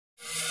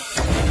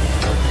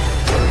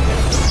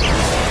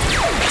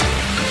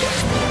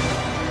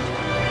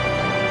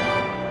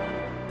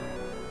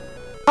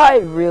I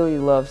really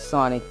love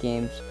Sonic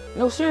games.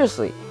 No,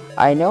 seriously.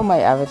 I know my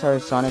avatar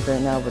is Sonic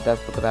right now, but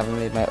that's because I haven't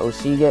made my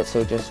OC yet,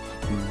 so just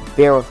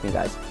bear with me,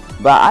 guys.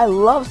 But I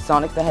love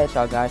Sonic the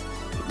Hedgehog, guys.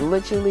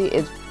 Literally,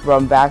 it's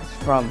back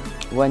from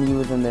when he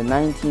was in the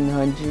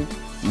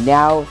 1900s.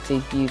 Now,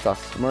 he's a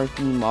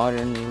smirky,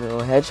 modern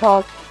little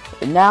hedgehog.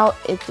 Now,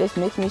 it just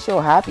makes me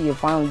so happy to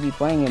finally be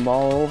playing him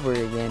all over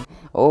again.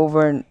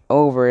 Over and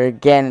over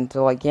again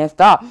until I can't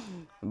stop.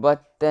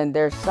 But then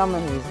there's some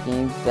of his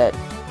games that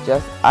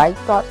I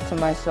thought to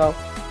myself,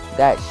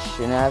 that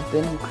shouldn't have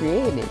been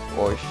created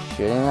or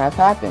shouldn't have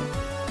happened.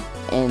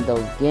 And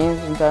those games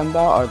I'm talking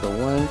about are the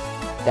ones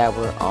that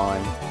were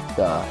on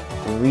the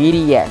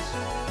 3DS.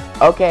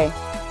 Okay,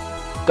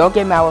 don't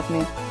get mad with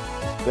me,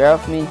 just bear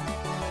with me.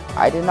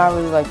 I did not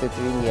really like the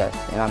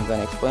 3DS, and I'm going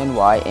to explain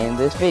why in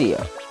this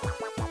video.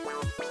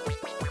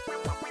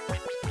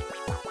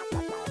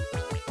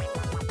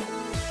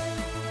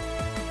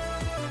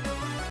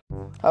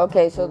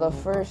 Okay, so the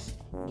first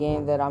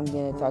game that I'm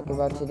going to talk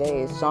about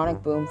today is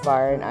Sonic Boom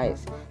Fire and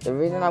Ice. The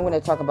reason I'm going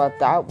to talk about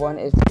that one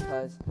is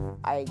because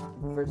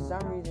for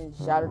some reason,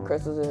 Shattered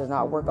Crystals does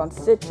not work on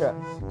Citra.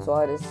 So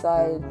I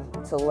decided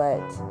to let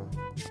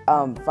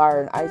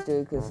Fire and Ice do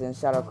it, because then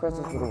Shattered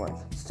Crystals would work.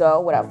 So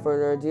without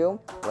further ado,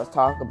 let's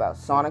talk about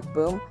Sonic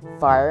Boom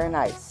Fire and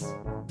Ice.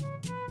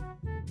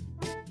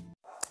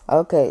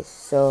 Okay,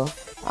 so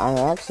I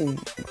actually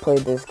played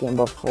this game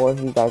before, if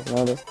you guys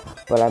noticed,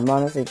 but I'm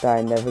honestly thought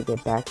I'd never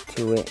get back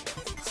to it,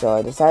 so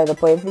I decided to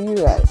play it for you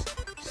guys.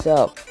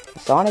 So,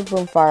 Sonic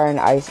Boom Fire and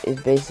Ice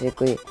is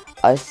basically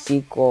a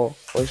sequel,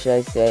 or should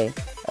I say,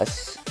 a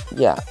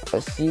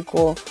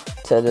sequel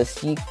to the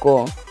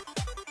sequel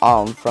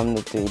from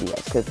the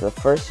 3DS, because the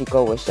first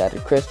sequel was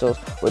Shattered Crystals,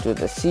 which was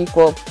a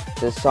sequel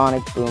to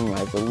Sonic Boom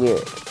Rise of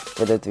Lyric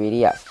for the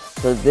 3DS.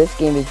 So this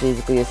game is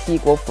basically a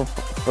sequel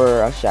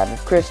for Shattered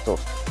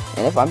Crystals.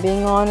 And if I'm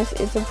being honest,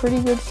 it's a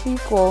pretty good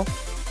sequel.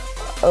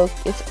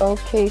 It's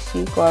okay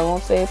sequel. I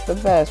won't say it's the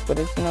best, but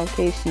it's an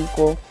okay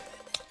sequel.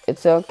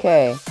 It's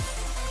okay.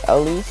 At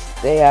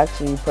least they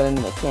actually put in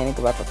the mechanic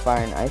about the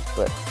fire and ice.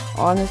 But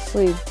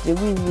honestly, did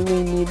we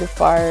really need the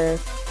fire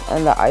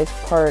and the ice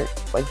part?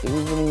 Like, do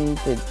we really need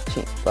to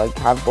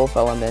have both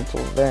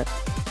elementals there?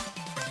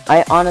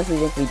 I honestly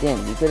think we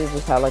didn't. We could have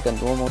just had like a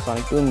normal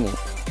Sonic Boom game.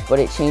 But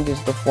it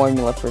changes the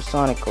formula for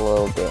Sonic a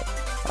little bit.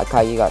 Like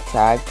how you got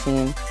tag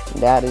team.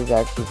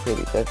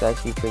 That's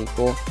actually pretty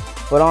cool.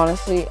 But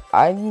honestly,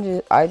 I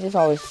just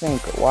always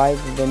think, why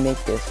did they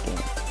make this game?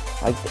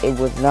 Like, it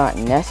was not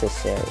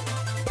necessary.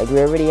 Like, we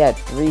already had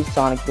 3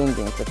 Sonic Boom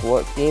games. Like,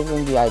 what gave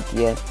them the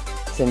idea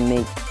to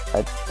make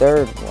a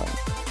third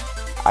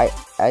one?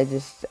 I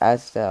just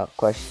asked that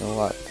question a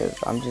lot, because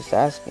I'm just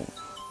asking.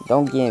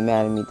 Don't get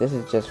mad at me, this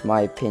is just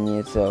my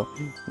opinion, so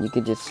you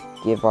could just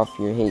give off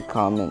your hate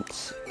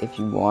comments if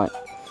you want.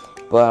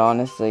 But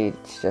honestly,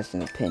 it's just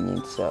an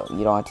opinion, so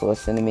you don't have to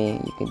listen to me.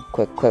 You can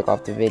click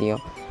off the video.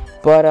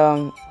 But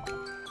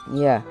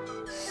yeah,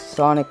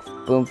 Sonic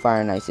Boom Fire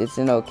and Ice. It's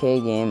an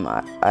okay game.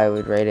 I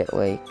would rate it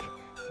like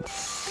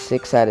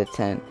 6 out of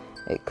 10.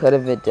 It could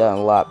have been done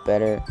a lot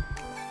better.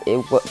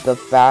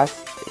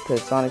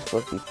 Because Sonic's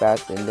supposed to be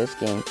fast in this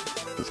game,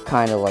 he's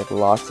kind of like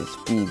lost his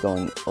speed,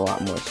 going a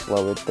lot more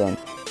slower than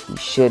he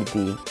should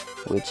be,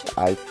 which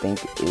I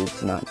think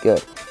is not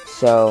good.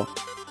 So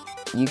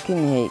you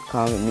can hate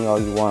comment me all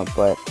you want,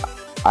 but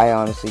I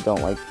honestly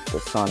don't like the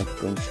Sonic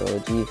Boom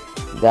trilogy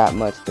that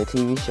much. The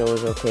TV show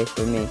is okay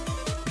for me,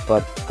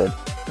 but the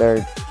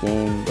third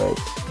game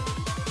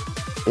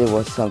it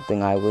was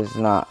something I was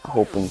not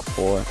hoping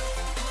for,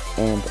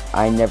 and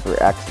I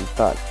never actually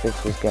thought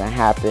this was gonna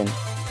happen.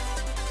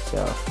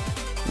 So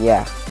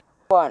yeah.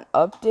 Want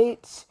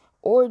updates,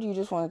 or do you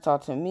just want to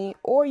talk to me,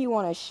 or you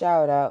want to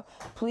shout out,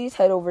 please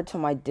head over to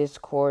my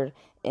Discord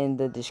in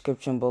the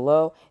description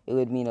below. It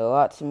would mean a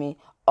lot to me.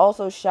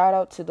 Also, shout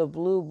out to the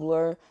Blue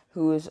Blur,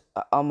 who is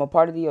a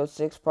part of the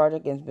 06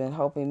 project and has been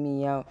helping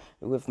me out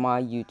with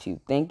my YouTube.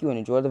 Thank you, and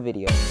enjoy the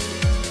video.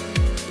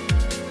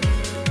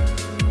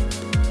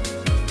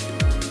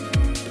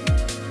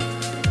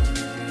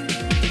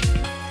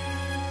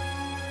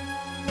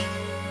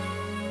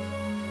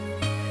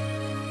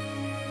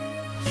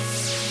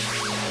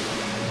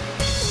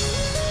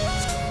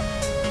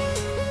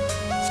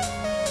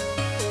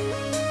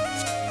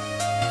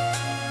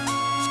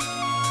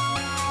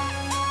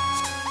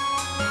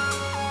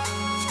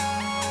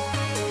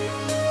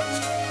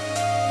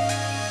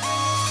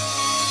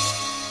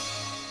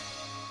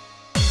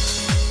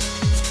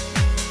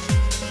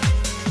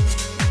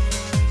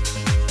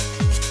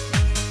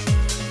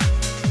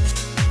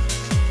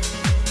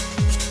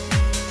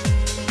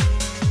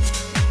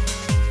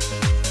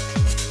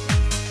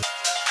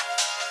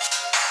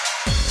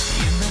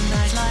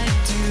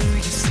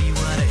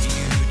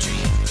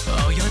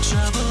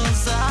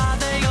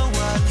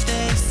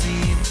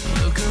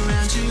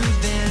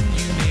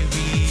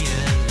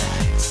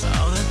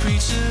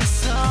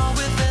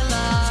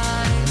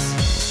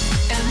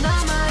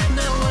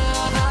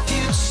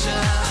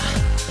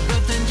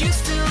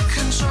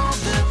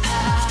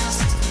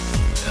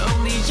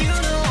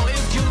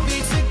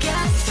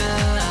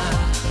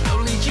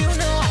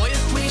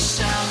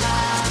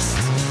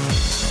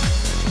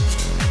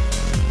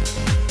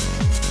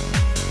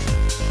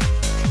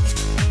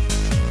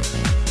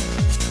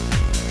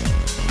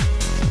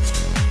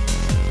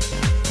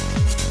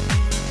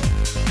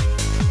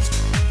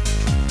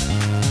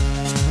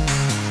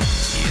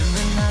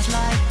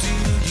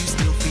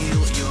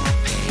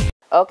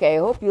 Okay,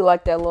 hope you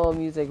like that little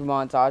music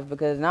montage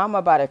because now I'm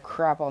about to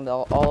crap on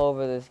all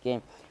over this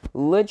game.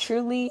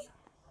 Literally,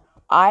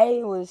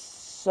 I was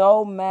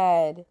so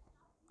mad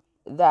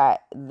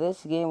that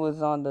this game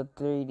was on the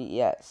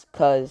 3DS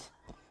because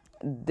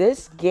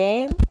this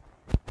game,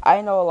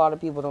 I know a lot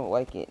of people don't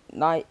like it.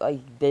 Not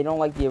like they don't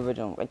like the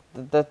original. Like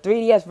the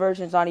 3DS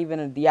version is not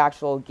even the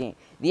actual game.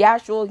 The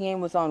actual game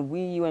was on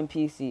Wii U and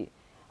PC.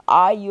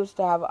 I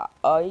still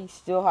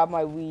have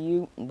my Wii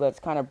U, but it's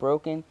kind of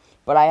broken.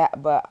 But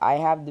I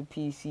have the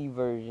PC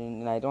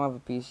version, and I don't have a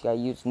PC. I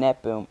use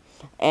NetBoom,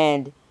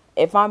 and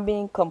if I'm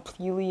being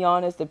completely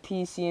honest, the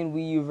PC and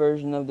Wii U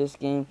version of this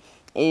game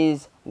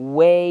is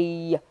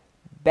way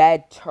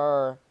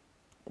better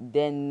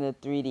than the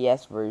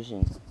 3DS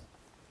version.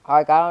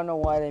 Like, I don't know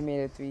why they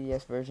made a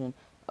 3DS version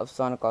of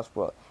Sonic Lost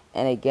World.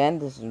 And again,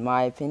 this is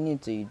my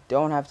opinion, so you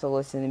don't have to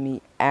listen to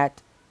me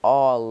at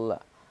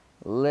all.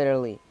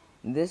 Literally.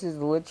 This is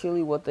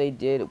literally what they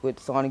did with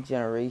Sonic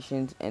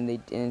Generations, and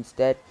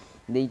instead,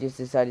 they just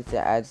decided to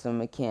add some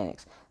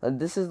mechanics.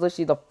 This is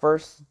literally the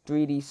first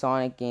 3D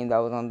Sonic game that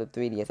was on the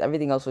 3DS.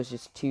 Everything else was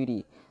just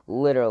 2D.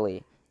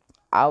 Literally.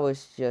 I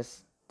was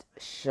just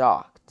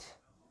shocked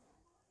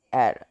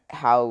at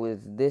how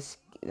this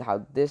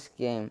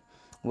game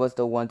was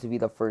the one to be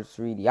the first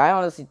 3D. I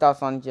honestly thought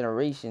Sonic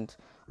Generations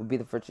would be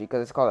the first 3D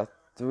because it's called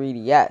a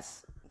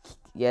 3DS.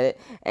 Get it?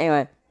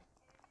 Anyway,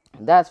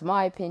 that's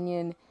my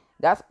opinion.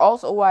 That's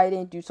also why I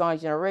didn't do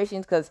Sonic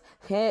Generations, because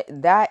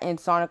that and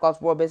Sonic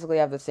Lost World basically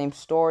have the same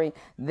story.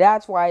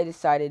 That's why I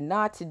decided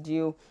not to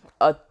do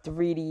a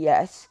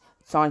 3DS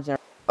Sonic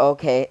Generations.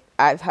 Okay,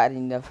 I've had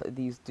enough of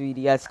these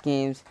 3DS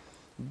games,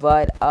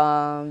 but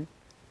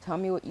tell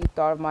me what you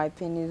thought of my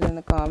opinions in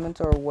the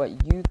comments, or what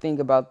you think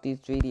about these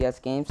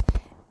 3DS games.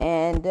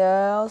 And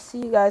I'll see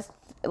you guys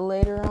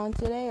later on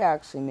today,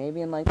 actually.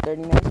 Maybe in like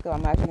 30 minutes, because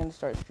I'm actually going to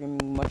start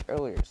streaming much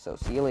earlier. So,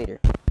 see you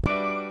later.